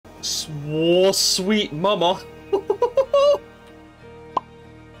Swore sweet mama.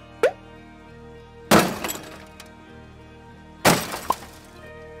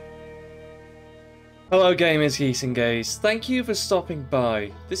 Hello gamers, geese and gays. Thank you for stopping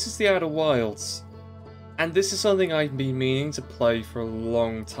by. This is the Outer Wilds. And this is something I've been meaning to play for a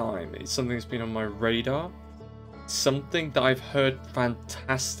long time. It's something that's been on my radar. Something that I've heard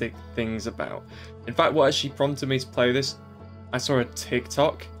fantastic things about. In fact, what actually prompted me to play this, I saw a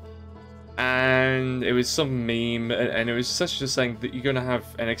TikTok. And it was some meme, and it was essentially just saying that you're going to have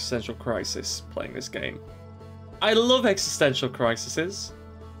an existential crisis playing this game. I love existential crises.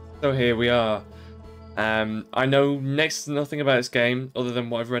 So here we are. I know next to nothing about this game other than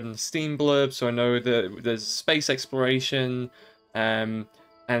what I've read in the Steam blurb, so I know that there's space exploration, and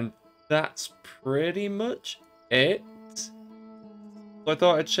that's pretty much it. So I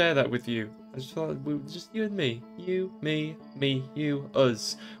thought I'd share that with you. I just thought, just you and me. You, me, you,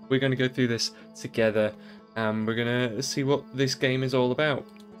 us. We're going to go through this together, and we're going to see what this game is all about.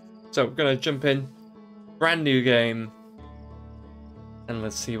 So we're going to jump in. Brand new game. And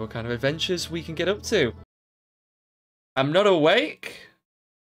let's see what kind of adventures we can get up to. I'm not awake?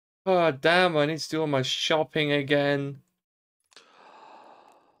 Oh, damn, I need to do all my shopping again.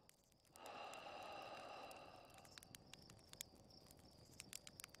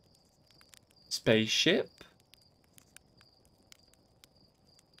 Spaceship?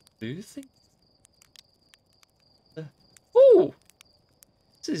 Do you think? Ooh!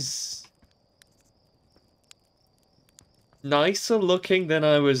 This is nicer looking than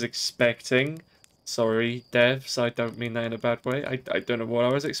I was expecting. Sorry, devs, I don't mean that in a bad way. I don't know what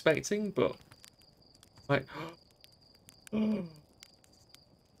I was expecting, but like ah.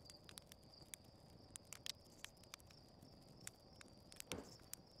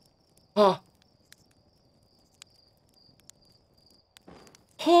 Oh.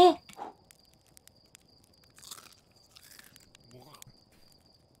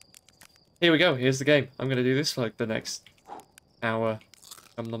 Here we go. Here's the game. I'm gonna do this for like the next hour.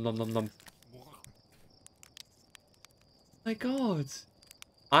 Nom nom nom nom nom. My God,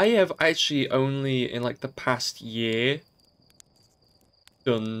 I have actually only in like the past year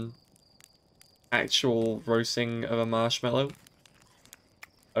done actual roasting of a marshmallow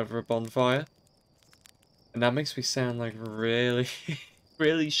over a bonfire, and that makes me sound like really,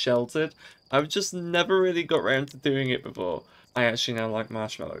 really sheltered. I've just never really got around to doing it before. I actually now like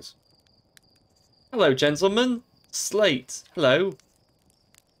marshmallows. Hello, gentlemen. Slate. Hello.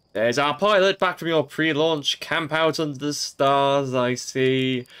 There's our pilot back from your pre-launch camp out under the stars, I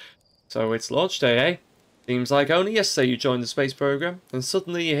see. So it's launch day, eh? Seems like only yesterday you joined the space program, and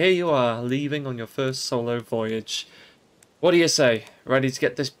suddenly here you are, leaving on your first solo voyage. What do you say? Ready to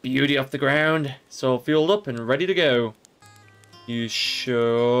get this beauty off the ground? It's all fueled up and ready to go. You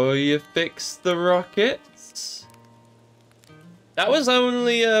sure you fixed the rockets? That was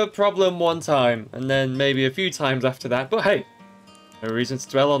only a problem one time, and then maybe a few times after that, but hey. No reason to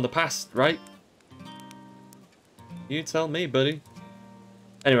dwell on the past, right? You tell me, buddy.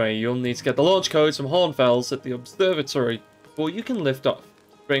 Anyway, you'll need to get the launch codes from Hornfels at the observatory before you can lift off.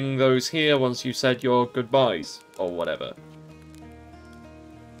 Bring those here once you've said your goodbyes, or whatever.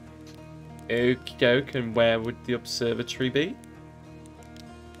 Okie doke, and where would the observatory be?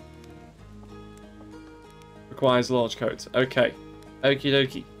 Requires launch codes. Okay. Okie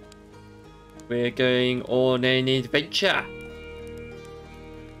dokie. We're going on an adventure.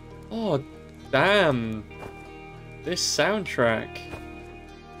 Oh, damn. This soundtrack.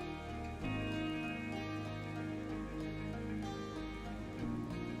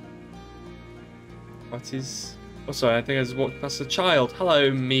 What is... Oh, sorry, I think I just walked past a child.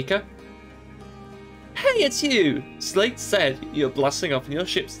 Hello, Mika. Hey, it's you! Slate said you're blasting off in your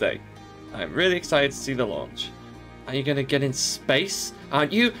ship today. I'm really excited to see the launch. Are you gonna get in space?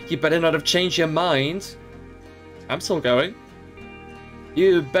 Aren't you? You better not have changed your mind. I'm still going.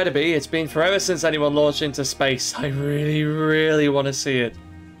 You better be. It's been forever since anyone launched into space. I really, really want to see it.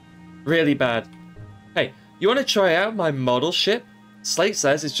 Really bad. Hey, you want to try out my model ship? Slate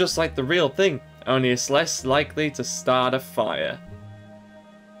says it's just like the real thing, only it's less likely to start a fire.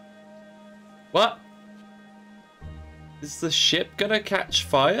 What? Is the ship gonna catch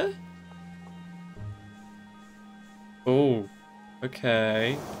fire? Oh.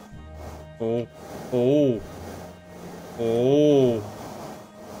 Okay. Oh. Oh. Oh.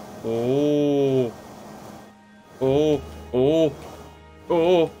 Oh. Oh. Oh.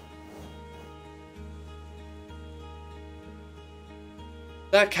 Oh.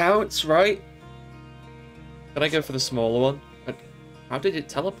 That counts, right? Can I go for the smaller one? How did it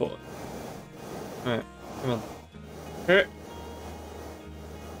teleport? Alright, come on.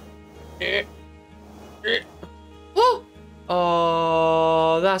 Oh!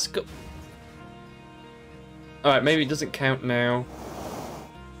 Oh, that's good. Alright, maybe it doesn't count now.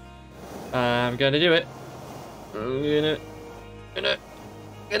 I'm gonna do it. I'm gonna,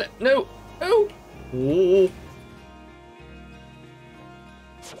 no! No! Ooh.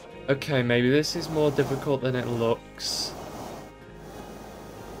 Okay, maybe this is more difficult than it looks.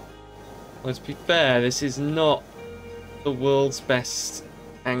 Let's be fair, this is not the world's best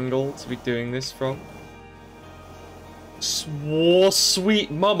angle to be doing this from. Sweet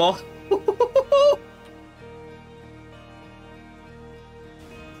mama!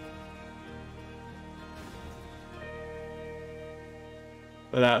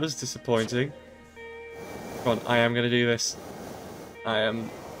 But that was disappointing. Come on, I am gonna do this. I am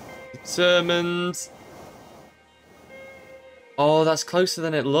determined. Oh, that's closer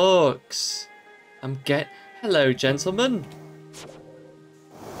than it looks. Hello, gentlemen.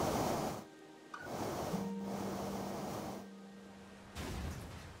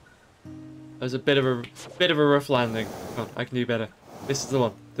 That was a bit of a rough landing. Come on, I can do better. This is the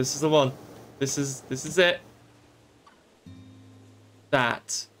one. This is the one. This is it.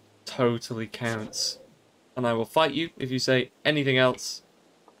 That totally counts. And I will fight you if you say anything else.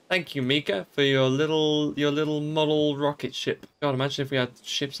 Thank you, Mika, for your little model rocket ship. God, imagine if we had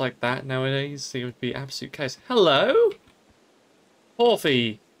ships like that nowadays. It would be absolute chaos. Hello?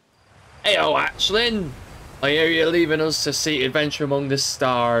 Porfy. Heyo, Ashlyn. I hear you're leaving us to seek adventure among the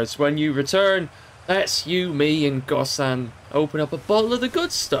stars. When you return, let's you, me, and Gossan open up a bottle of the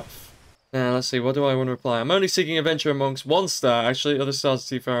good stuff. Now, let's see, what do I want to reply? I'm only seeking adventure amongst one star, actually. Other stars are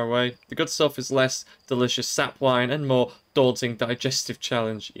too far away. The good stuff is less delicious sap wine and more daunting digestive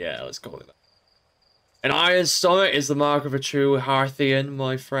challenge. Yeah, let's call it that. An iron stomach is the mark of a true Harthian,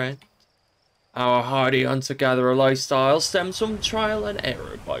 my friend. Our hardy hunter-gatherer lifestyle stems from trial and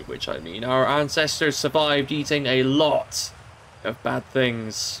error, by which I mean our ancestors survived eating a lot of bad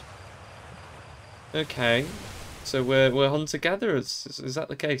things. Okay, so we're hunter-gatherers. Is that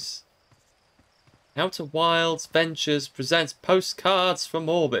the case? Outer Wilds Ventures presents postcards from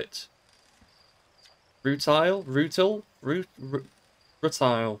orbit. Rutile? Rutile.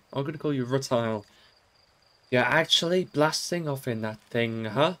 I'm gonna call you Rutile. You're actually blasting off in that thing,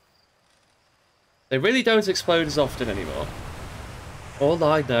 huh? They really don't explode as often anymore. All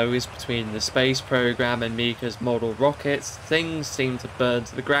I know is between the space program and Mika's model rockets, things seem to burn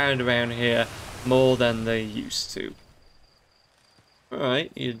to the ground around here more than they used to.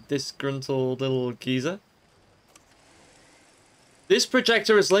 Alright, you disgruntled little geezer. This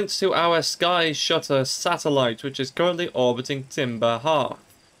projector is linked to our Sky Shutter satellite, which is currently orbiting Timber Hearth.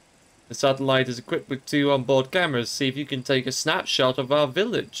 The satellite is equipped with 2 onboard cameras. See if you can take a snapshot of our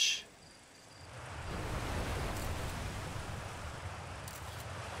village.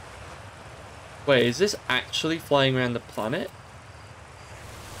 Wait, is this actually flying around the planet?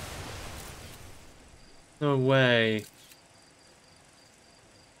 No way.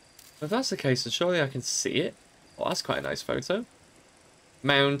 If that's the case, then surely I can see it. Oh, that's quite a nice photo.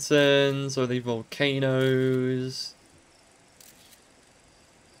 Mountains, or the volcanoes.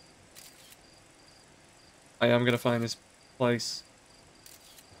 I am going to find this place.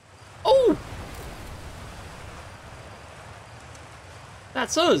 Oh!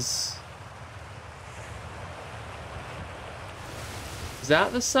 That's us! Is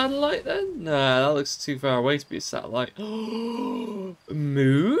that the satellite then? Nah, that looks too far away to be a satellite. Moon?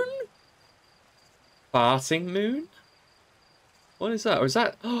 Farting moon? What is that? Or is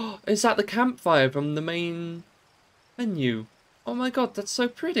that... Oh, is that the campfire from the main menu? Oh my god, that's so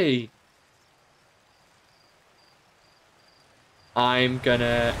pretty. I'm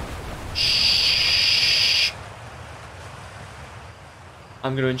gonna... Shh.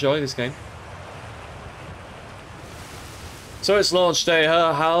 I'm gonna enjoy this game. So it's launch day,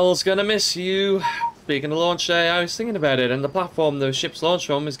 huh? Hal's gonna miss you. Speaking of launch day, I was thinking about it, and the platform the ship's launched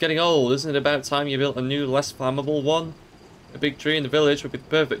from is getting old. Isn't it about time you built a new, less flammable one? A big tree in the village would be the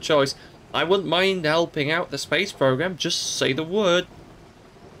perfect choice. I wouldn't mind helping out the space program, just say the word.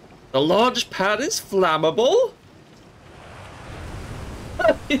 The launch pad is flammable?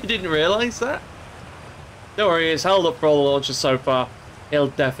 You didn't realise that? Don't worry, it's held up for all the launches so far. He'll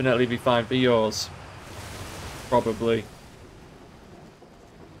definitely be fine for yours. Probably.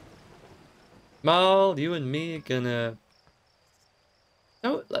 Mal, you and me are gonna...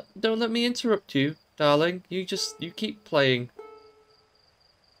 Don't let me interrupt you, darling. You keep playing. Oh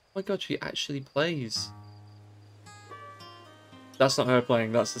my god, she actually plays. That's not her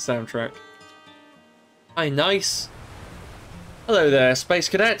playing, that's the soundtrack. Hi, nice. Hello there, Space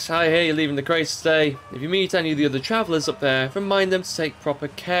Cadet. I hear you're leaving the crates today. If you meet any of the other travellers up there, remind them to take proper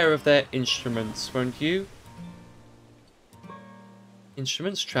care of their instruments, won't you?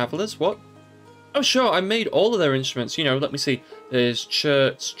 Instruments? Travellers? What? Oh sure, I made all of their instruments. You know, let me see. There's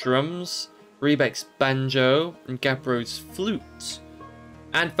Chert's drums, Rebek's banjo, and Gabro's flute.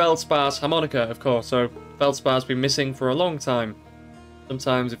 And Feldspar's harmonica, of course. So Feldspar's been missing for a long time.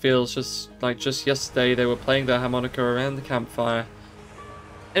 Sometimes it feels just yesterday they were playing their harmonica around the campfire.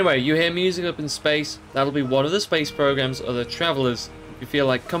 Anyway, you hear music up in space. That'll be one of the space program's other travellers. If you feel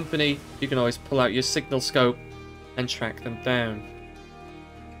like company, you can always pull out your signal scope and track them down.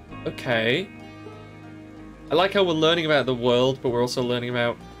 Okay. I like how we're learning about the world, but we're also learning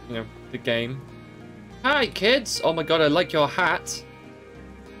about, you know, the game. Hi, kids! Oh my god, I like your hat.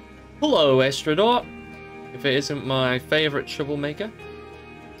 Hello, astronaut. If it isn't my favourite troublemaker.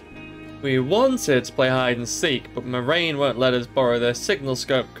 We wanted to play hide and seek, but Moraine won't let us borrow their signal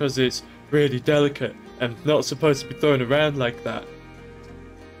scope because it's really delicate and not supposed to be thrown around like that.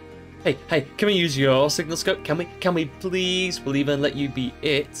 Hey, can we use your signal scope? Can we please? We'll even let you be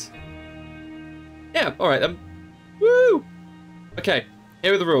it. Yeah, alright then. Woo! Okay,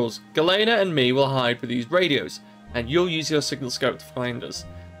 here are the rules. Galena and me will hide with these radios, and you'll use your signal scope to find us.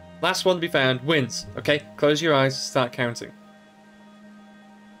 Last one to be found wins. Okay, close your eyes and start counting.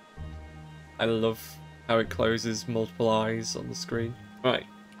 I love how it closes multiple eyes on the screen. Right.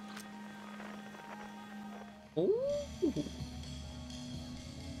 Ooh.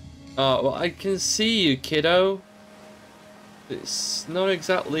 Oh, well, I can see you, kiddo. It's not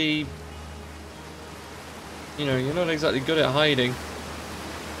exactly... You know, you're not exactly good at hiding.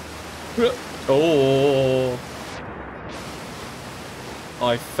 Oh!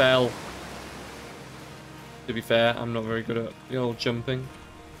 I fell. To be fair, I'm not very good at the old jumping.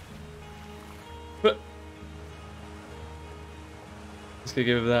 Let's go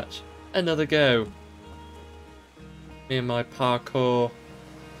give that another go. Me and my parkour.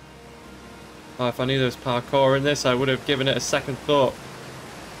 Oh, if I knew there was parkour in this, I would have given it a second thought.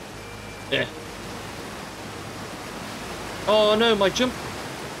 Yeah. Oh no, my jump...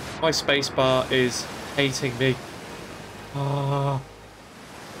 My spacebar is hating me. Ah.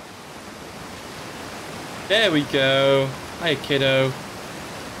 There we go. Hi, kiddo.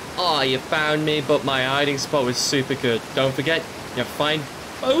 Oh, you found me, but my hiding spot was super good. Don't forget, you find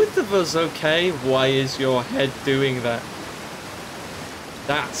both of us, okay? Why is your head doing that?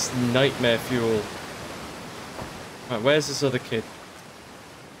 That's nightmare fuel. Right, where's this other kid?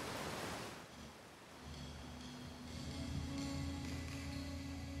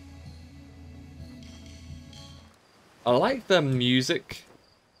 I like the music.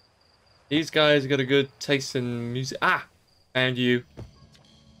 These guys got a good taste in music. Ah! And you.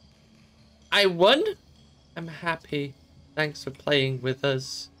 I won? I'm happy. Thanks for playing with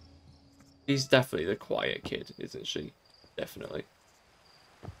us. She's definitely the quiet kid, isn't she? Definitely.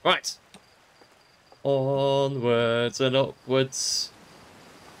 Right. Onwards and upwards.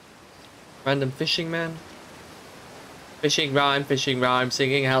 Random fishing man. Fishing rhyme,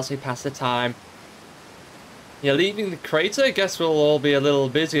 singing helps me pass the time. You're leaving the crater? Guess we'll all be a little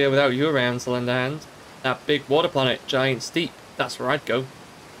busier without you around to lend a hand. That big water planet, Giant Steep. That's where I'd go.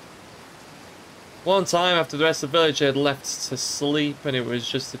 One time, after the rest of the village had left to sleep and it was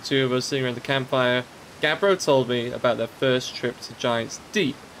just the two of us sitting around the campfire, Gabro told me about their first trip to Giant's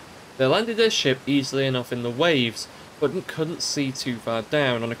Deep. They landed their ship easily enough in the waves, but couldn't see too far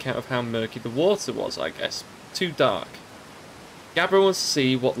down on account of how murky the water was, I guess. Too dark. Gabro wants to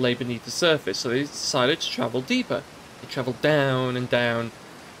see what lay beneath the surface, so they decided to travel deeper. They travelled down and down,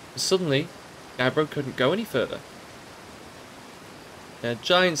 but suddenly, Gabro couldn't go any further.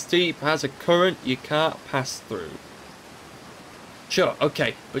 Giant's Deep has a current you can't pass through. Sure,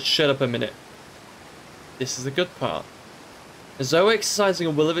 okay, but shut up a minute. This is the good part. As though exercising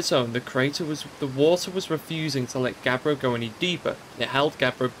a will of its own, the water was refusing to let Gabro go any deeper. It held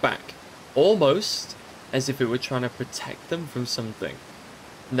Gabro back, almost as if it were trying to protect them from something.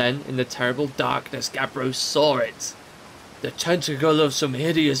 And then, in the terrible darkness, Gabro saw it. The tentacle of some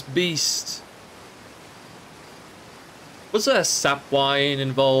hideous beast. Was there sap wine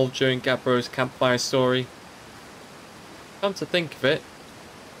involved during Gabro's campfire story? Come to think of it,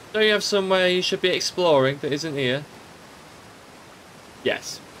 don't you have somewhere you should be exploring that isn't here?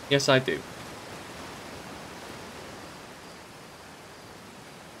 Yes. Yes, I do.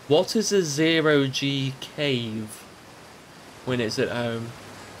 What is a zero-G cave when it's at home?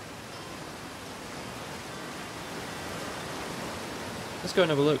 Let's go and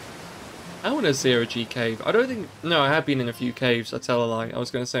have a look. I want a zero-G cave. I don't think... No, I have been in a few caves. I tell a lie. I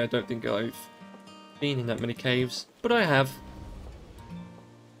was going to say I don't think I've been in that many caves. But I have.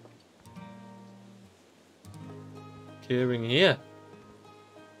 occurring here?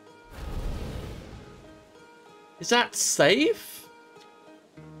 Is that safe?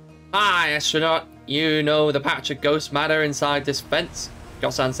 Hi, astronaut. You know the patch of ghost matter inside this fence?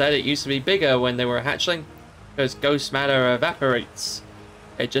 Gosan said it used to be bigger when they were hatchling, because ghost matter evaporates.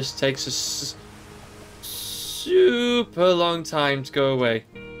 It just takes a super long time to go away.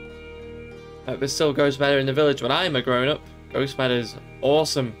 There's still ghost matter in the village when I'm a grown-up. Ghost matter is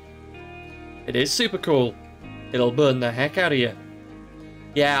awesome. It is super cool. It'll burn the heck out of you.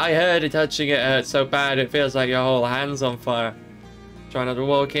 Yeah, I heard it touching it hurts so bad it feels like your whole hand's on fire. Try not to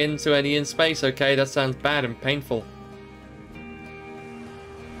walk into any in space, okay? That sounds bad and painful.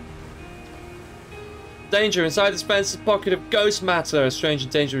 Danger! Inside this fence is a pocket of ghost matter, a strange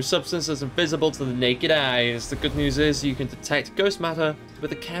and dangerous substance that's invisible to the naked eyes. The good news is you can detect ghost matter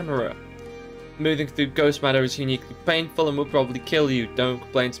with a camera. Moving through ghost matter is uniquely painful and will probably kill you. Don't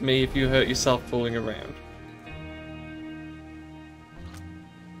complain to me if you hurt yourself fooling around.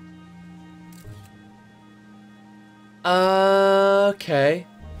 Okay.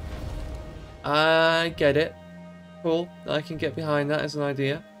 I get it. Cool. I can get behind that as an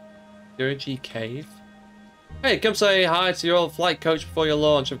idea. CRG cave. Hey, come say hi to your old flight coach before your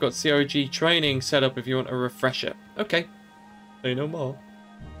launch. I've got CRG training set up if you want a refresher. Okay. Say no more.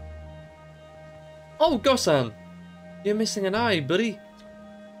 Oh, Gosan! You're missing an eye, buddy.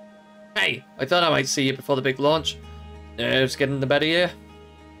 Hey, I thought I might see you before the big launch. Nerves getting the better of you?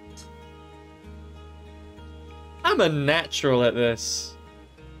 I'm a natural at this.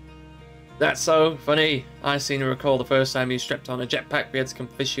 That's so funny. I seem to recall the first time you strapped on a jetpack we had to come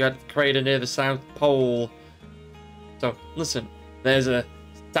fish you out of the crater near the South Pole. So, listen, there's a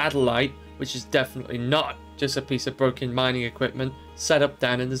satellite, which is definitely not just a piece of broken mining equipment, set up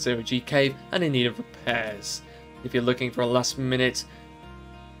down in the Zero-G cave and in need of repairs. If you're looking for a last-minute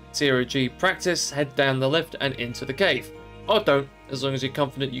Zero-G practice, head down the lift and into the cave. Or don't, as long as you're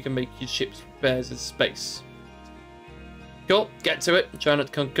confident you can make your ship's repairs in space. Cool, get to it. Try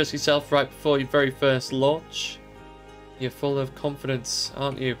not to concuss yourself right before your very first launch. You're full of confidence,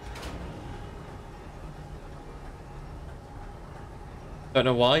 aren't you? Don't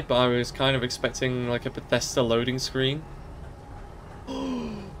know why, but I was kind of expecting like a Bethesda loading screen.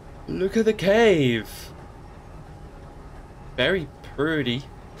 Look at the cave! Very pretty.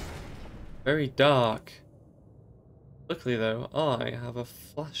 Very dark. Luckily though, I have a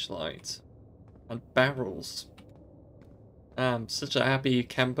flashlight. And barrels. I'm such a happy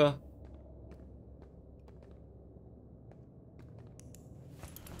camper.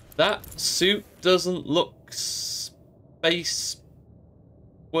 That suit doesn't look space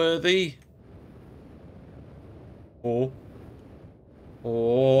worthy. Oh.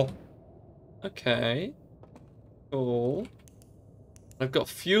 Okay. Cool. I've got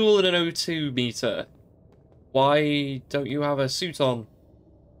fuel and an O2 meter. Why don't you have a suit on?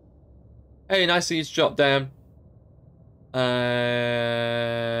 Hey, nice to see you drop down.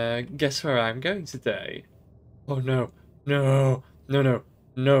 Guess where I'm going today? Oh no. No. No, no.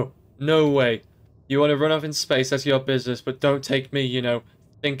 No. No way. You want to run off in space, that's your business, but don't take me, you know.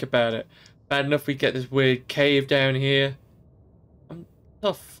 Think about it. Bad enough we get this weird cave down here. I'm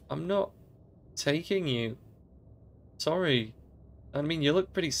tough. I'm not taking you. Sorry. I mean, you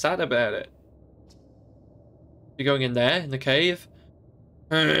look pretty sad about it. You going in there, in the cave?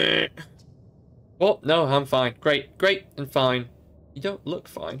 Oh, no, I'm fine. Great, great, and fine. You don't look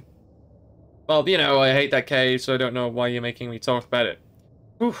fine. Well, you know, I hate that cave, so I don't know why you're making me talk about it.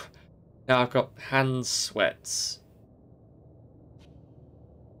 Whew. Now I've got hand sweats.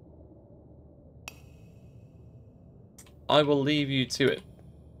 I will leave you to it.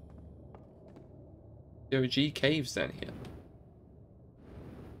 There are G caves down here.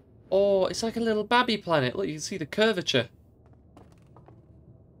 Oh, it's like a little babby planet. Look, you can see the curvature.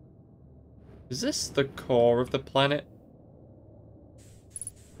 Is this the core of the planet?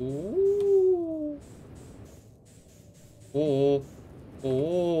 Ooh. Oh.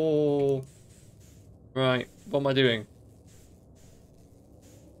 Oh. Right, what am I doing?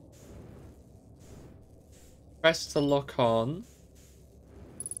 Press to lock on.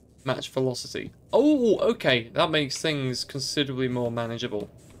 Match velocity. Oh, okay. That makes things considerably more manageable.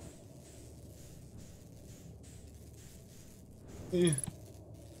 Yeah.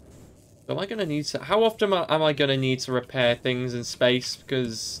 Am I gonna need to? How often am I gonna need to repair things in space?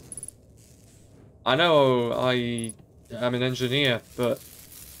 Because I know I am an engineer, but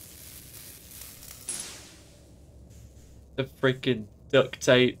the freaking duct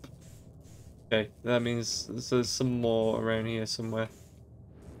tape. Okay, that means there's some more around here somewhere.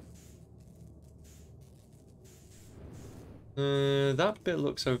 That bit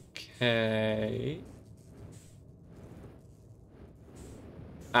looks okay.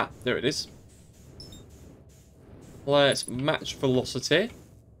 Ah, there it is. Let's match velocity.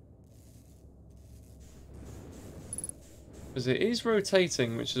 Because it is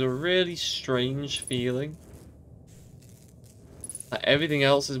rotating, which is a really strange feeling. Like everything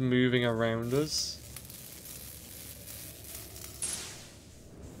else is moving around us.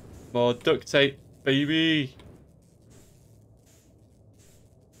 More duct tape, baby!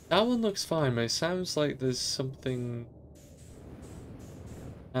 That one looks fine, but it sounds like there's something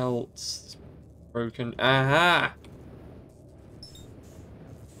else broken. Aha!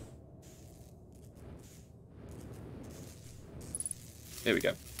 Here we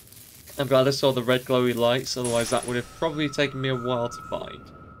go. I'm glad I saw the red glowy lights, otherwise that would have probably taken me a while to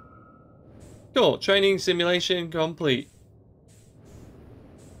find. Cool, training simulation complete.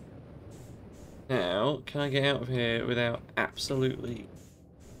 Now, can I get out of here without absolutely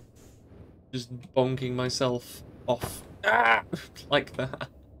just bonking myself off? Ah! Like that.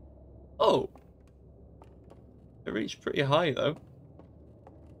 Oh! It reached pretty high though.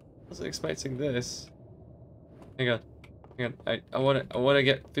 Wasn't expecting this. Hang on. Hang on. I wanna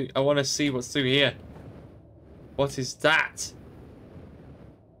get through, I wanna see what's through here. What is that?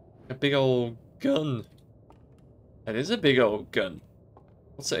 A big old gun. That is a big old gun.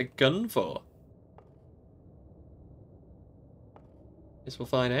 What's it a gun for? Guess we'll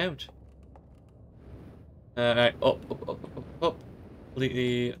find out. Alright, up.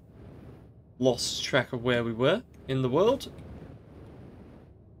 Completely lost track of where we were in the world.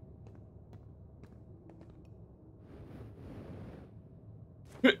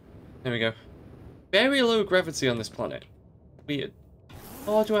 There we go. Very low gravity on this planet. Weird.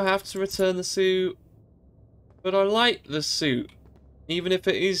 Oh, do I have to return the suit? But I like the suit. Even if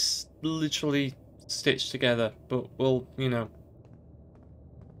it is literally stitched together. But we'll, you know.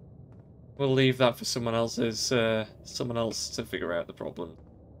 We'll leave that for someone else's, someone else to figure out the problem.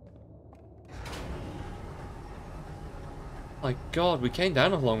 My god, we came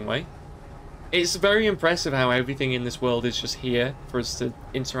down a long way. It's very impressive how everything in this world is just here for us to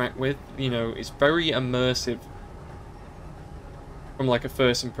interact with. You know, it's very immersive. From like a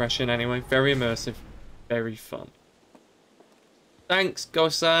first impression anyway. Very immersive. Very fun. Thanks,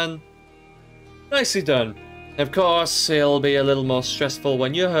 Go-san. Nicely done. Of course, it'll be a little more stressful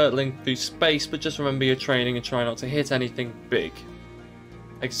when you're hurtling through space, but just remember your training and try not to hit anything big.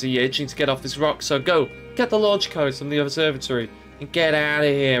 I can see you itching to get off this rock, so go, get the launch codes from the observatory, and get out of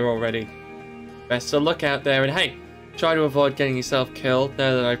here already. Best of luck out there, and hey, try to avoid getting yourself killed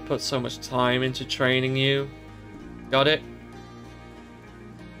now that I've put so much time into training you. Got it?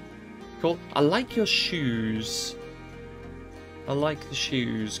 Cool. I like your shoes. I like the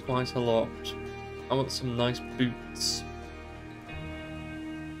shoes quite a lot. I want some nice boots.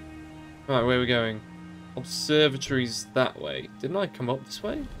 Right, where are we going? Observatory's that way. Didn't I come up this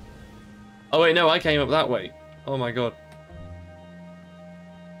way? Oh wait, no, I came up that way. Oh my god.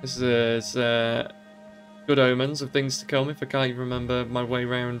 This is good omens of things to come if I can't even remember my way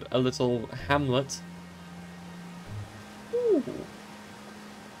around a little hamlet. Ooh.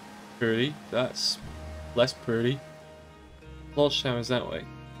 Pretty. That's less pretty. Launch tower's that way.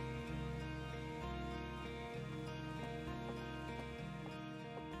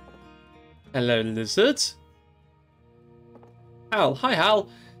 Hello, lizard. Hal, hi Hal.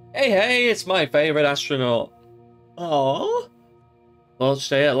 Hey, it's my favourite astronaut. Aww. Launch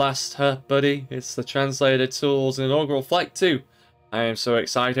day at last, huh, buddy? It's the translator tool's inaugural flight too. I am so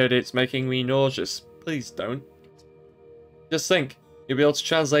excited, it's making me nauseous. Please don't. Just think, you'll be able to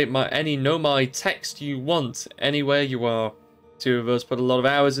translate any Nomai text you want, anywhere you are. Two of us put a lot of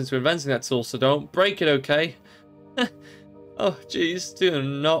hours into inventing that tool, so don't break it, okay? Oh, jeez, do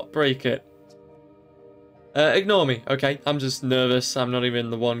not break it. Ignore me, okay? I'm just nervous. I'm not even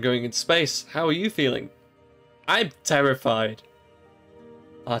the one going into space. How are you feeling? I'm terrified.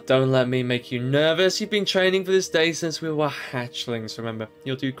 Don't let me make you nervous. You've been training for this day since we were hatchlings, remember?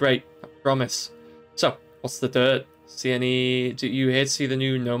 You'll do great, I promise. So, what's the dirt? Do you here to see the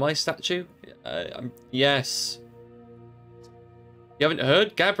new Nomai statue? Yes. You haven't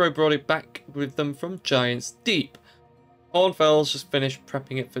heard? Gabbro brought it back with them from Giant's Deep. Hornfell's just finished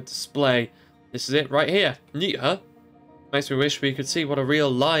prepping it for display. This is it right here. Neat, huh? Makes me wish we could see what a real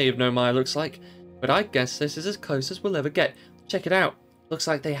live Nomai looks like. But I guess this is as close as we'll ever get. Check it out. Looks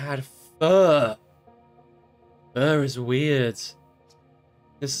like they had fur. Fur is weird.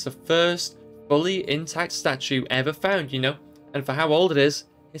 This is the first fully intact statue ever found, you know. And for how old it is,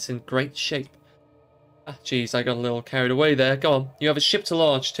 it's in great shape. Ah, jeez, I got a little carried away there. Go on, you have a ship to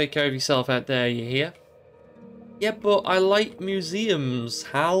launch. Take care of yourself out there, you hear? Yeah, but I like museums,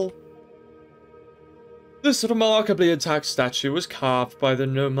 Hal. This remarkably intact statue was carved by the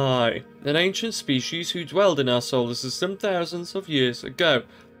Nomai, an ancient species who dwelled in our solar system thousands of years ago.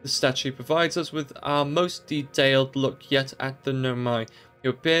 The statue provides us with our most detailed look yet at the Nomai,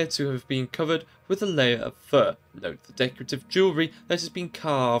 who appear to have been covered with a layer of fur. Note the decorative jewellery that has been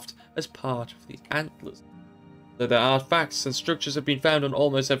carved as part of the antlers. Though their artifacts and structures have been found on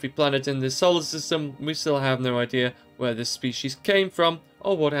almost every planet in this solar system, we still have no idea where this species came from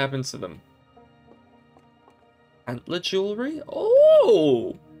or what happened to them. Antler jewellery?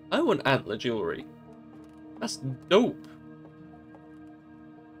 Oh! I want antler jewellery. That's dope.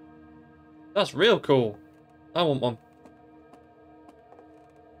 That's real cool. I want one.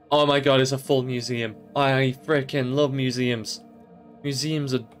 Oh my god, it's a full museum. I freaking love museums.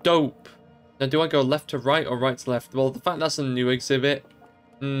 Museums are dope. Now, do I go left to right or right to left? Well, the fact that's a new exhibit.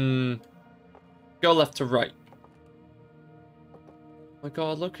 Go left to right. Oh my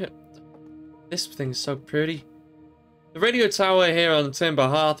god, look at... This thing's so pretty. The radio tower here on Timber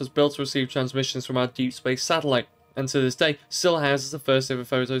Hearth was built to receive transmissions from our deep space satellite, and to this day still houses the first ever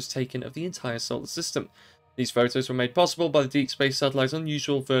photos taken of the entire solar system. These photos were made possible by the deep space satellite's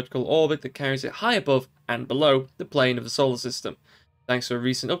unusual vertical orbit that carries it high above and below the plane of the solar system. Thanks to a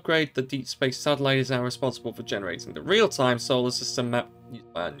recent upgrade, the deep space satellite is now responsible for generating the real-time solar system map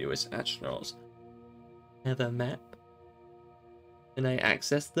used by our newest astronauts. Have a map? Can I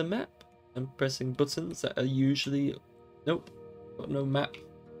access the map? I'm pressing buttons that are usually... Nope, got no map.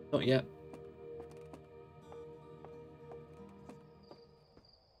 Not yet.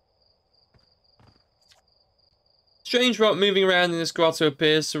 Strange rock moving around in this grotto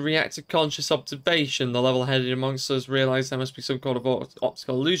appears to react to conscious observation. The level-headed amongst us realise there must be some kind of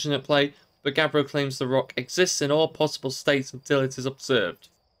optical illusion at play, but Gabbro claims the rock exists in all possible states until it is observed.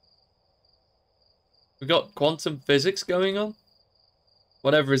 We've got quantum physics going on?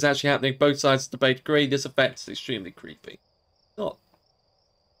 Whatever is actually happening, both sides of the debate agree this effect is extremely creepy. Not.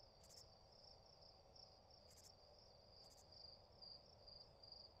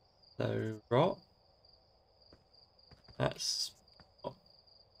 So, rock. That's not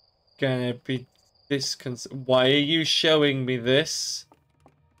gonna be this. Why are you showing me this?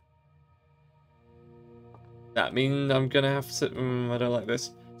 That means I'm gonna have to. I don't like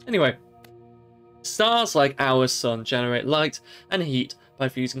this. Anyway, stars like our sun generate light and heat by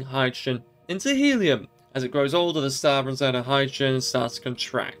fusing hydrogen into helium. As it grows older, the star runs out of hydrogen and starts to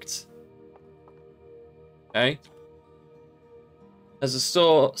contract. Okay. As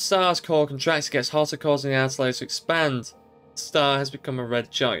the star's core contracts, it gets hotter, causing the outer layer to expand. The star has become a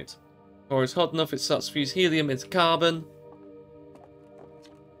red giant. The core is hot enough, it starts to fuse helium into carbon.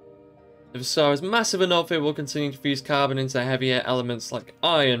 If the star is massive enough, it will continue to fuse carbon into heavier elements like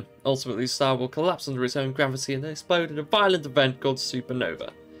iron. Ultimately, the star will collapse under its own gravity and explode in a violent event called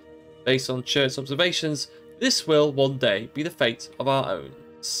supernova. Based on Church's observations, this will one day be the fate of our own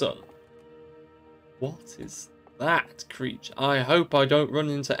sun. What is that creature? I hope I don't run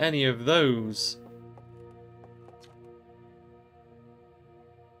into any of those.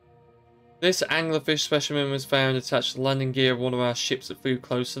 This anglerfish specimen was found attached to the landing gear of one of our ships that flew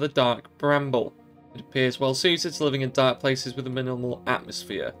close to the dark bramble. It appears well suited to living in dark places with a minimal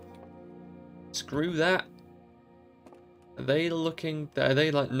atmosphere. Screw that. Are they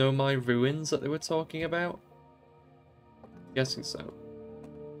like Nomai ruins that they were talking about? I'm guessing so.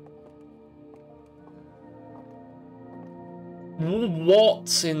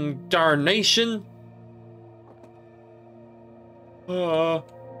 What in darnation? Oh,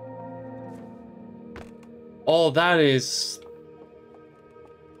 that is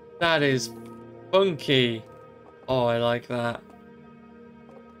funky. Oh, I like that.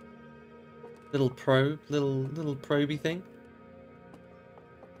 Little probe, little probey thing.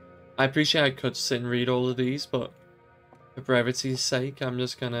 I appreciate I could sit and read all of these, but for brevity's sake, I'm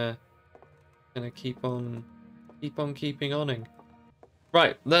just gonna keep on keeping on.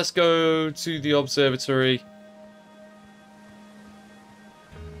 Right, let's go to the observatory.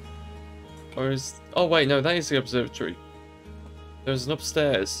 Or is... Oh wait, no, that is the observatory. There's an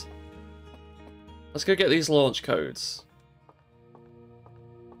upstairs. Let's go get these launch codes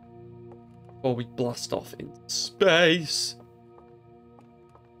before we blast off into space.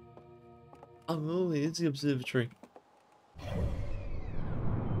 Oh, it's the observatory.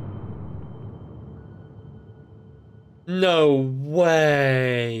 No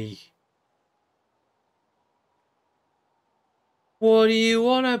way. What are you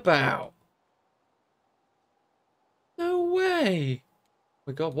on about? No way. Oh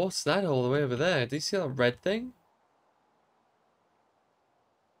my god, what's that all the way over there? Do you see that red thing?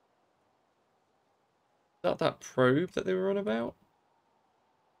 Is that probe that they were on about?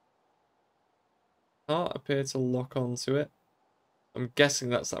 can't appear to lock onto it. I'm guessing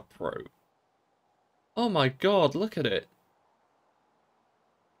that's that probe. Oh my god, look at it.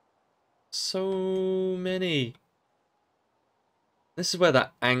 So many. This is where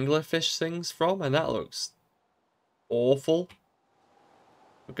that anglerfish thing's from, and that looks awful.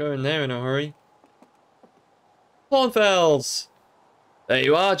 We'll go in there in a hurry. Hornfells! There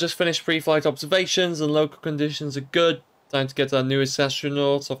you are, just finished pre-flight observations and local conditions are good. Time to get our newest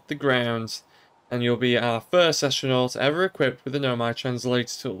astronaut off the ground. And you'll be our first astronaut ever equipped with the Nomai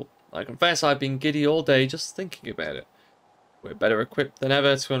translator tool. I confess I've been giddy all day just thinking about it. We're better equipped than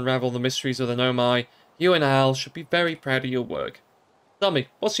ever to unravel the mysteries of the Nomai. You and Al should be very proud of your work. Tell me,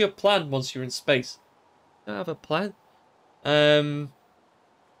 what's your plan once you're in space? I don't have a plan.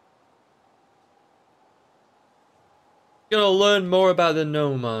 Gonna learn more about the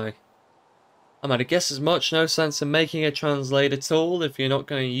Nomai. I might have guessed as much. No sense in making a translator tool if you're not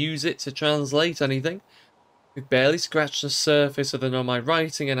going to use it to translate anything. We've barely scratched the surface of the Nomai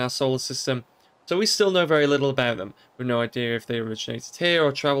writing in our solar system, so we still know very little about them. We've no idea if they originated here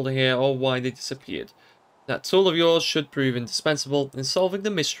or travelled here or why they disappeared. That tool of yours should prove indispensable in solving the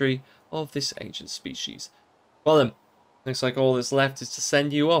mystery of this ancient species. Well then, looks like all that's left is to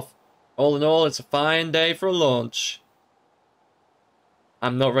send you off. All in all, it's a fine day for a launch.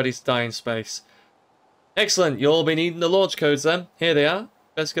 I'm not ready to die in space. Excellent, you'll all be needing the launch codes then. Here they are.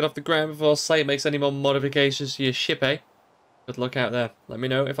 Best get off the ground before Slate makes any more modifications to your ship, eh? Good luck out there. Let me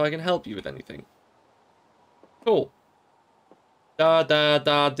know if I can help you with anything. Cool.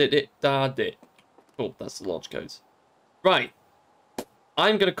 Da-da-da-did-it-da-did. Cool, that's the launch codes. Right.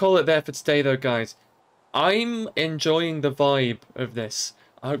 I'm going to call it there for today, though, guys. I'm enjoying the vibe of this.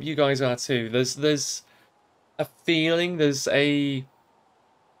 I hope you guys are too. There's a feeling, there's a...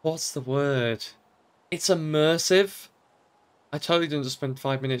 What's the word? It's immersive. I totally didn't just spend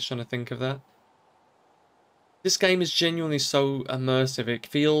 5 minutes trying to think of that. This game is genuinely so immersive. It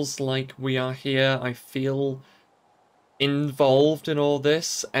feels like we are here. I feel involved in all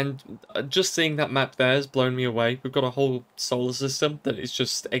this. And just seeing that map there has blown me away. We've got a whole solar system that is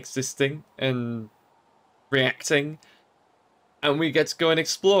just existing and reacting. And we get to go and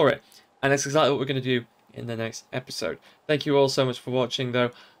explore it. And that's exactly what we're going to do in the next episode. Thank you all so much for watching,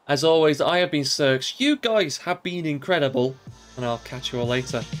 though. As always, I have been Cirx. You guys have been incredible. And I'll catch you all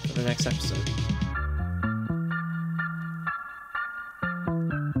later for the next episode.